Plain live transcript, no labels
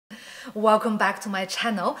Welcome back to my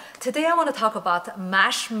channel. Today I want to talk about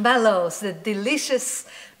marshmallows, the delicious,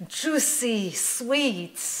 juicy,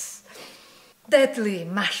 sweet, deadly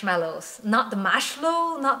marshmallows. Not the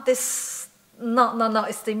marshmallow, not this, no,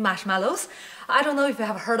 it's the marshmallows. I don't know if you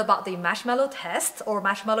have heard about the marshmallow test or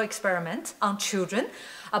marshmallow experiment on children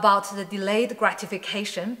about the delayed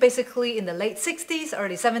gratification. Basically, in the late 60s,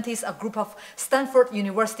 early 70s, a group of Stanford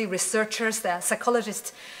University researchers, the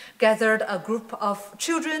psychologists, gathered a group of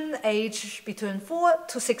children aged between 4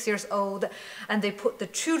 to 6 years old, and they put the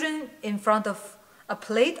children in front of a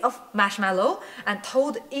plate of marshmallow and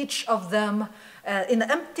told each of them in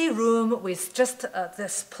an empty room with just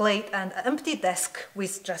this plate and an empty desk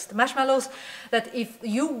with just marshmallows, that if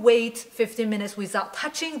you wait 15 minutes without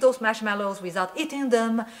touching those marshmallows, without eating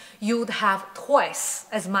them, you'd have twice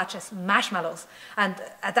as much as marshmallows. And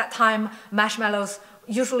at that time, marshmallows,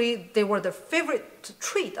 usually they were the favorite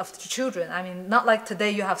treat of the children. I mean, not like today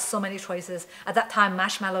you have so many choices. At that time,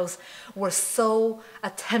 marshmallows were so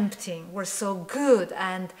tempting, were so good,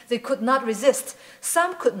 and they could not resist.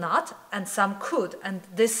 Some could not, and some could. And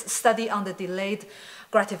this study on the delayed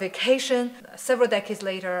gratification, several decades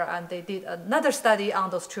later, and they did another study on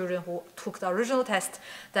those children who took the original test,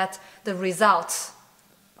 that the results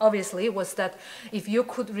obviously was that if you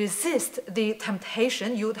could resist the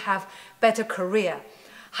temptation, you'd have better career,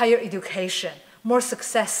 higher education, more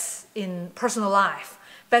success in personal life,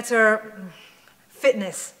 better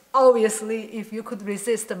fitness. Obviously, if you could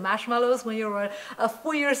resist the marshmallows when you were a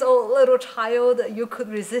 4 years old little child, you could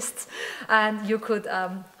resist, and you could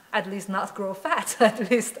at least not grow fat. At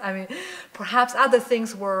least, I mean, perhaps other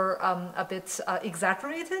things were a bit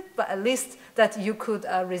exaggerated, but at least that you could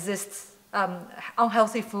resist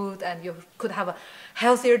unhealthy food, and you could have a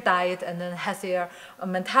healthier diet and then healthier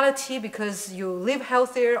mentality because you live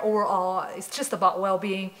healthier overall. It's just about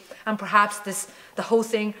well-being, and perhaps the whole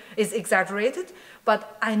thing is exaggerated,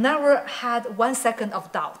 but I never had 1 second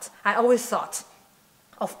of doubt. I always thought,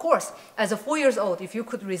 of course, as a 4 years old, if you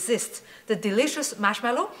could resist the delicious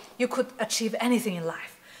marshmallow, you could achieve anything in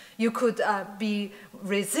life. You could be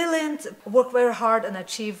resilient, work very hard, and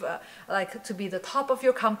achieve like to be the top of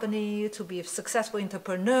your company, to be a successful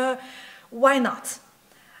entrepreneur. Why not?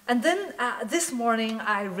 And then this morning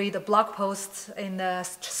I read a blog post in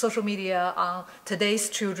social media on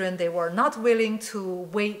today's children. They were not willing to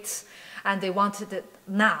wait, and they wanted it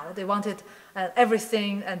now. They wanted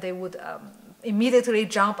everything, and they would immediately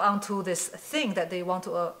jump onto this thing that they want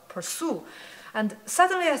to pursue. And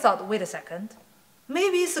suddenly I thought, wait a second.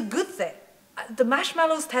 Maybe it's a good thing. The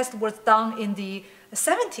marshmallows test was done in the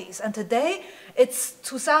 70s, and today it's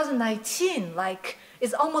 2019, like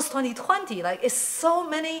it's almost 2020, like it's so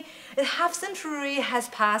many, a half century has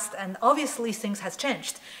passed, and obviously things has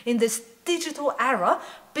changed. In this digital era,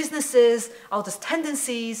 businesses, all these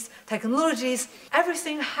tendencies, technologies,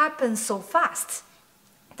 everything happens so fast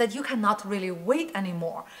that you cannot really wait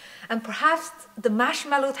anymore. And perhaps the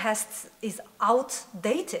marshmallow test is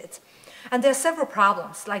outdated. And there are several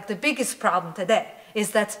problems. Like the biggest problem today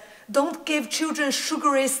is that don't give children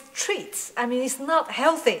sugary treats. I mean, it's not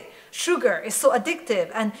healthy. Sugar is so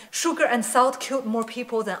addictive, and sugar and salt killed more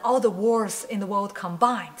people than all the wars in the world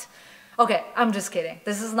combined. Okay, I'm just kidding.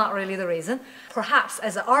 This is not really the reason. Perhaps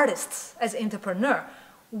as an artist, as an entrepreneur,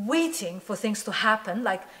 waiting for things to happen,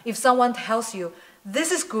 like if someone tells you,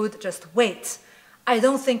 this is good, just wait, I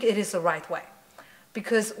don't think it is the right way.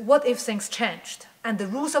 Because what if things changed, and the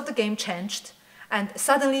rules of the game changed, and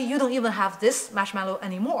suddenly you don't even have this marshmallow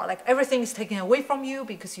anymore? Like everything is taken away from you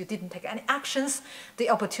because you didn't take any actions. The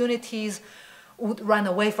opportunities would run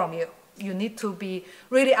away from you. You need to be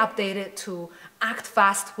really updated to act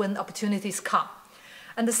fast when opportunities come.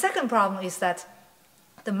 And the second problem is that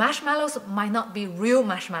the marshmallows might not be real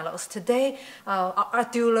marshmallows. Today,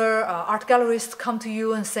 art dealer, art gallerists come to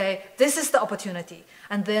you and say, this is the opportunity.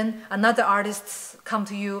 And then another artist come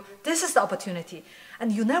to you, this is the opportunity.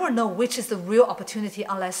 And you never know which is the real opportunity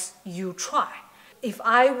unless you try. If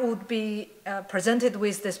I would be presented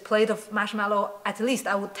with this plate of marshmallow, at least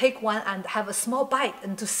I would take one and have a small bite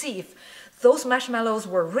and to see if those marshmallows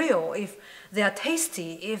were real, if they are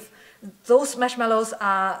tasty, if those marshmallows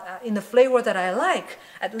are in the flavor that I like.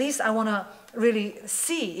 At least I want to really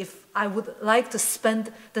see if I would like to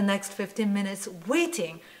spend the next 15 minutes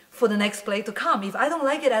waiting for the next plate to come. If I don't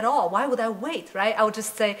like it at all, why would I wait, right? I would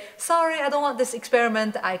just say, sorry, I don't want this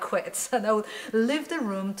experiment, I quit. And I would leave the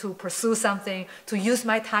room to pursue something, to use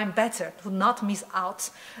my time better, to not miss out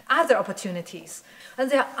other opportunities. And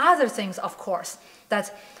there are other things, of course,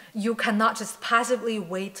 that You cannot just passively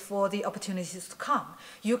wait for the opportunities to come.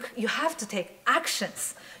 You have to take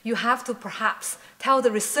actions. You have to perhaps tell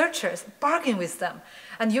the researchers, bargain with them.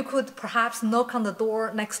 And you could perhaps knock on the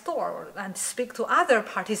door next door and speak to other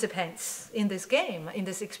participants in this game, in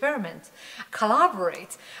this experiment.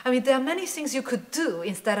 Collaborate. I mean, there are many things you could do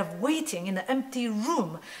instead of waiting in an empty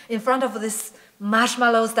room in front of these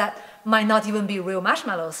marshmallows that might not even be real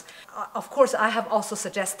marshmallows. Of course, I have also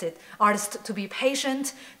suggested artists to be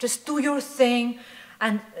patient, just do your thing,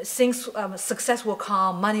 and things, success will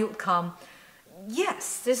come, money will come.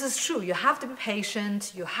 Yes, this is true. You have to be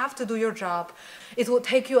patient, you have to do your job. It will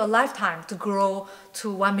take you a lifetime to grow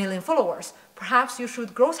to 1 million followers. Perhaps you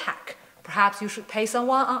should growth hack. Perhaps you should pay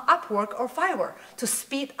someone on Upwork or Fiverr to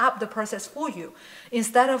speed up the process for you.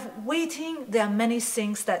 Instead of waiting, there are many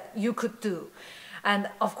things that you could do. And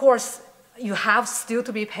of course, you have still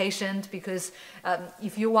to be patient because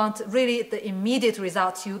if you want really the immediate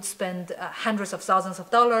results, you'd spend hundreds of thousands of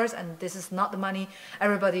dollars, and this is not the money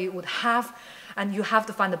everybody would have. And you have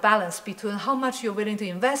to find a balance between how much you're willing to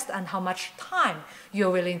invest and how much time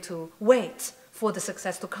you're willing to wait for the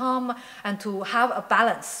success to come, and to have a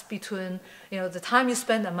balance between the time you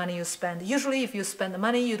spend and money you spend. Usually if you spend the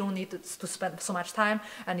money, you don't need to spend so much time,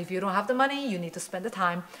 and if you don't have the money, you need to spend the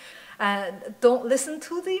time. And don't listen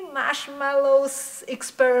to the marshmallows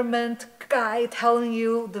experiment guy telling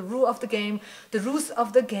you the rule of the game. The rules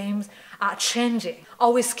of the game are changing.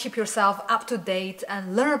 Always keep yourself up to date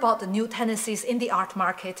and learn about the new tendencies in the art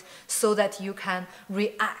market so that you can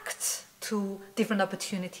react to different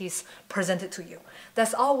opportunities presented to you.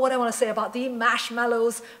 That's all what I want to say about the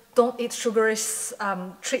marshmallows. Don't eat sugary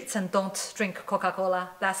treats and don't drink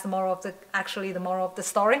Coca-Cola. That's the moral of the moral of the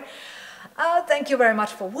story. Thank you very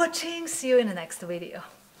much for watching. See you in the next video.